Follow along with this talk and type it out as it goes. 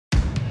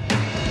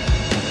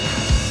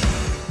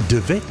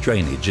DeWet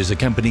Drainage is a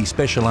company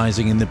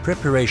specializing in the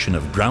preparation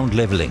of ground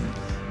leveling,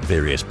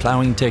 various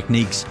ploughing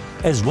techniques,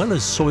 as well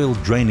as soil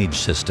drainage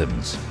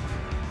systems.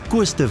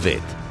 Koos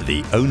DeWet,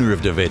 the owner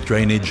of DeWet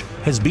Drainage,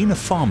 has been a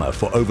farmer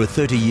for over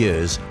 30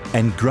 years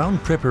and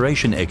ground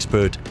preparation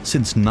expert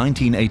since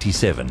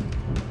 1987.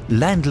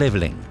 Land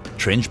leveling,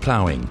 trench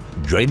ploughing,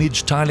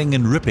 drainage tiling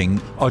and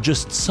ripping are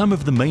just some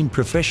of the main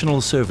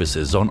professional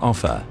services on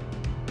offer.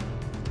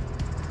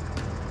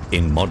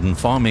 In modern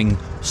farming,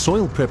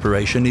 soil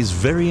preparation is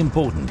very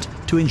important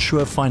to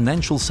ensure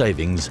financial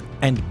savings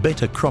and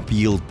better crop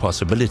yield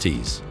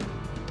possibilities.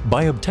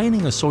 By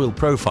obtaining a soil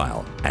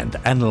profile and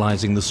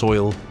analyzing the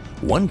soil,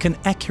 one can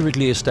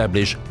accurately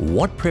establish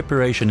what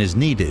preparation is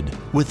needed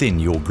within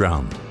your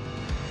ground.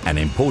 An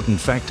important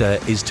factor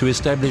is to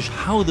establish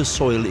how the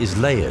soil is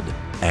layered,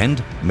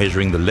 and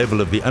measuring the level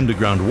of the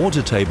underground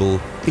water table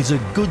is a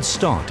good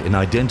start in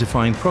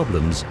identifying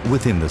problems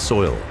within the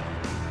soil.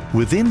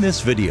 Within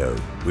this video,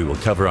 we will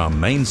cover our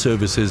main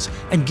services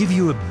and give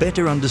you a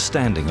better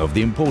understanding of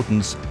the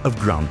importance of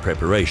ground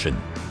preparation.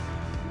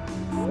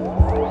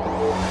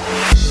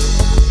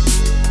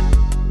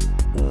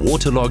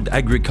 Waterlogged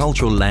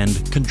agricultural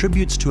land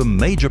contributes to a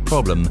major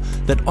problem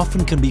that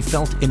often can be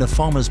felt in a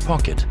farmer's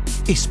pocket,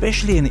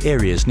 especially in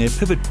areas near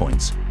pivot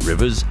points,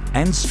 rivers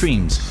and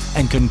streams,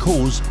 and can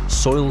cause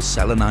soil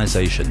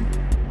salination.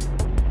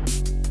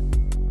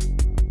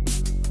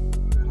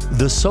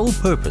 The sole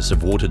purpose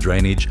of water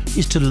drainage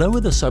is to lower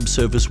the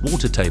subsurface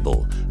water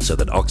table so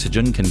that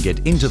oxygen can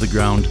get into the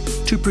ground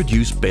to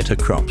produce better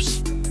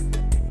crops.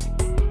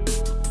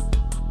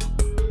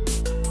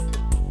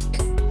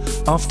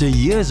 After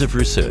years of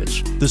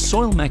research, the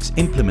SoilMax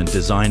implement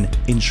design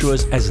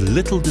ensures as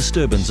little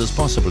disturbance as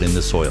possible in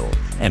the soil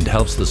and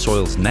helps the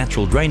soil's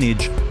natural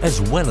drainage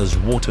as well as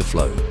water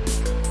flow.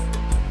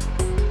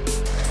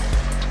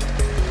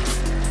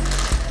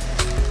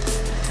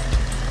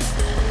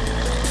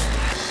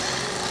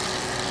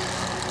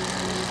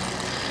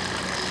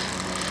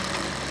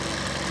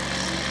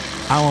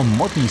 Our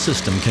modern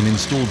system can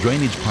install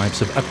drainage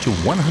pipes of up to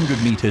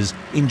 100 meters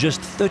in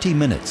just 30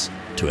 minutes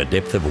to a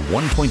depth of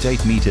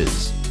 1.8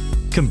 meters.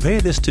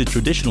 Compare this to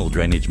traditional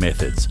drainage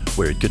methods,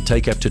 where it could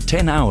take up to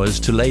 10 hours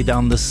to lay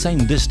down the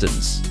same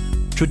distance.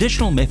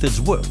 Traditional methods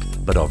work,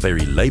 but are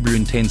very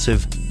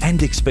labor-intensive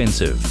and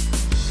expensive.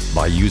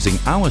 By using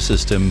our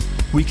system,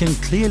 we can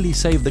clearly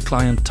save the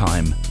client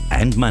time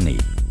and money.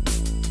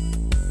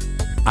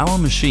 Our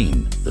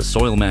machine, the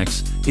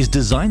SoilMax, is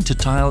designed to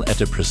tile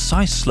at a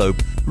precise slope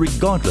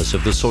regardless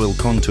of the soil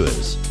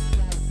contours.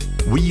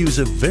 We use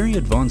a very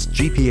advanced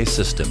GPS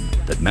system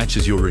that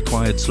matches your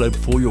required slope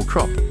for your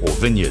crop or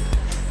vineyard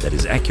that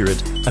is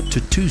accurate up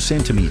to 2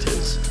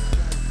 centimeters.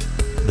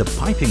 The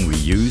piping we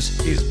use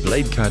is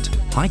blade cut,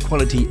 high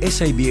quality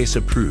SABS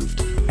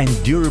approved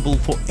and durable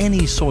for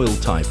any soil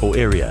type or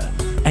area,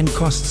 and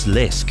costs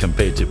less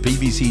compared to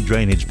PVC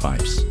drainage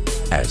pipes.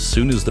 As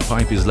soon as the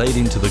pipe is laid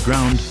into the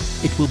ground,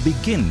 it will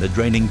begin the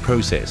draining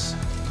process.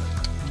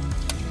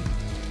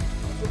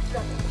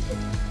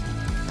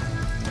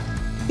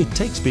 It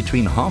takes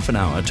between half an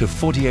hour to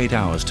 48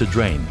 hours to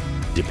drain,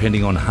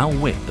 depending on how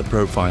wet the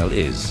profile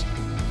is.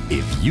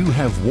 If you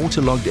have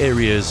waterlogged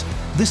areas,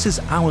 this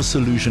is our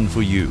solution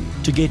for you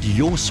to get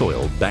your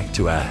soil back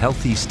to a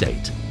healthy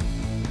state.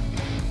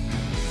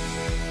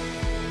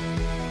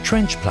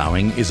 Trench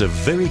ploughing is a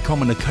very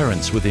common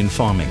occurrence within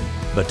farming,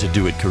 but to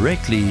do it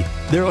correctly,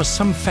 there are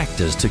some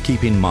factors to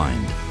keep in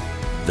mind.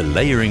 The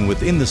layering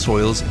within the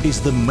soils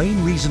is the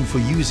main reason for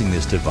using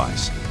this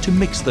device, to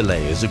mix the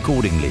layers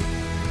accordingly.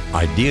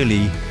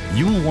 Ideally,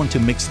 you will want to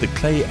mix the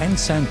clay and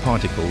sand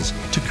particles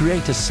to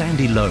create a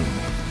sandy loam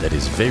that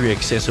is very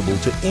accessible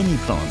to any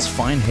plant's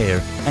fine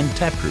hair and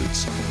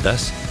taproots,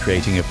 thus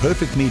creating a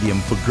perfect medium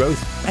for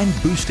growth and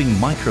boosting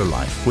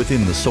microlife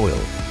within the soil.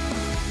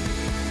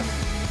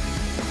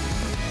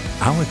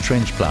 Our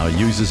trench plough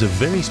uses a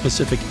very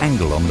specific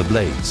angle on the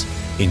blades,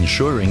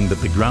 ensuring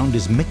that the ground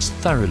is mixed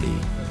thoroughly.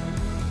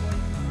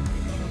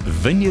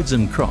 Vineyards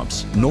and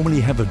crops normally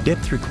have a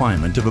depth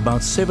requirement of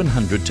about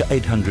 700 to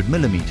 800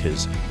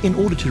 millimeters in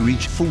order to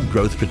reach full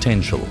growth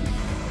potential.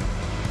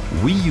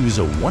 We use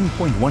a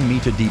 1.1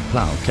 meter deep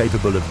plough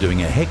capable of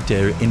doing a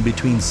hectare in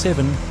between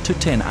 7 to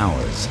 10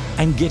 hours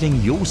and getting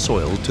your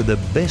soil to the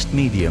best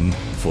medium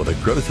for the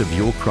growth of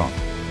your crop.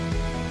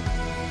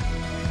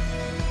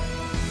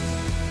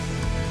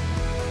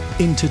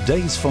 In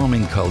today's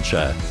farming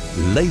culture,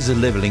 laser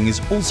leveling is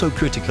also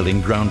critical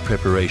in ground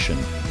preparation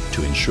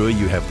to ensure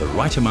you have the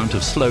right amount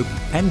of slope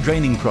and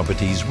draining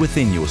properties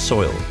within your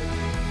soil.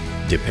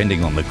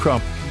 Depending on the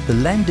crop, the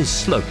land is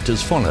sloped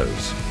as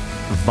follows.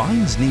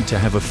 Vines need to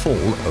have a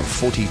fall of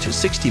 40 to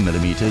 60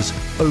 millimeters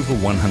over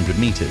 100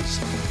 meters,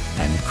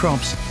 and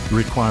crops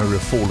require a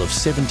fall of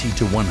 70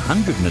 to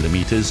 100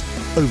 millimeters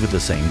over the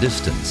same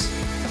distance.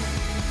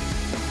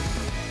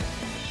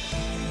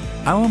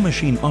 Our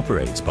machine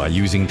operates by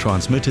using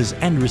transmitters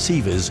and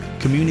receivers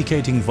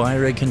communicating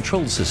via a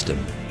control system.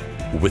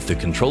 With the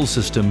control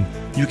system,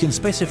 you can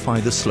specify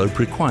the slope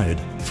required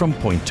from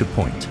point to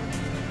point.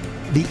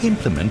 The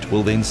implement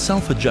will then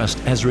self-adjust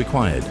as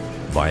required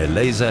via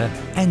laser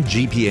and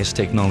GPS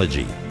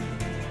technology.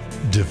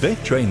 De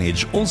Wet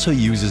Drainage also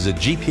uses a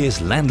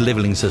GPS land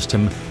leveling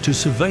system to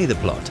survey the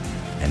plot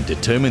and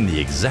determine the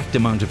exact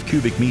amount of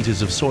cubic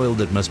meters of soil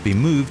that must be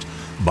moved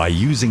by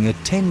using a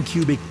 10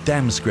 cubic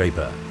dam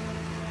scraper.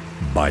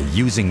 By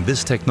using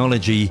this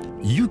technology,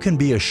 you can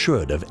be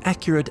assured of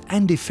accurate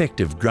and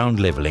effective ground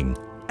leveling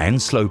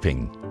and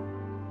sloping.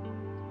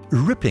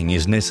 Ripping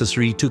is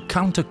necessary to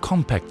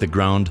counter-compact the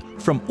ground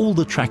from all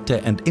the tractor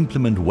and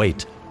implement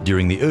weight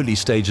during the early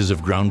stages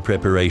of ground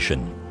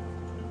preparation.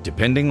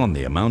 Depending on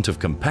the amount of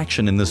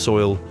compaction in the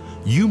soil,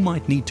 you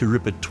might need to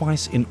rip it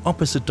twice in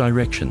opposite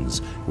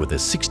directions with a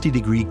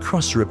 60-degree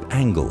cross-rip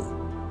angle.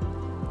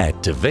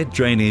 At De Wet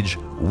Drainage,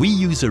 we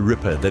use a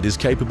ripper that is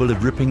capable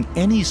of ripping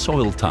any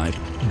soil type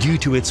due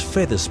to its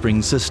feather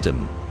spring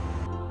system.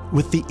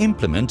 With the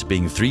implement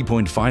being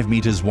 3.5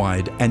 meters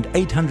wide and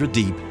 800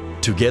 deep,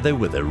 together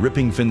with a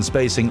ripping fin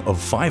spacing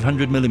of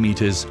 500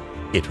 millimeters,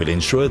 it will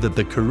ensure that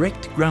the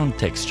correct ground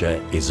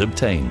texture is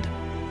obtained.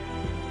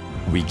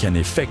 We can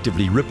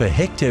effectively rip a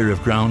hectare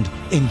of ground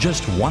in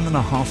just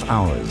 1.5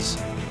 hours.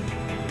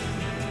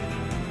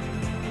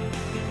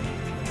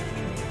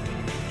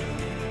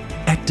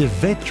 At De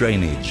Wet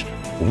Drainage,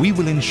 we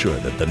will ensure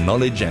that the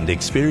knowledge and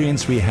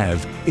experience we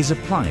have is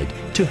applied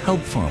to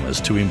help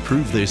farmers to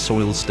improve their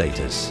soil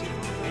status.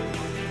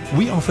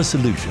 We offer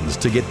solutions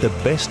to get the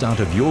best out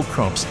of your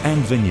crops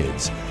and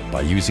vineyards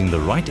by using the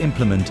right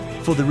implement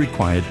for the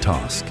required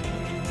task.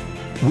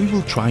 We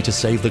will try to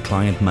save the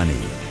client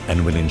money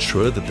and will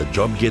ensure that the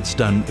job gets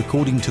done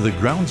according to the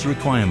ground's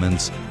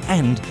requirements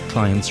and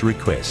client's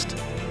request.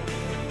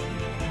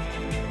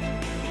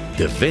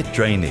 De Wet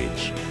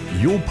Drainage,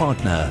 your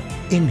partner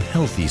in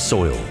healthy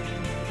soil.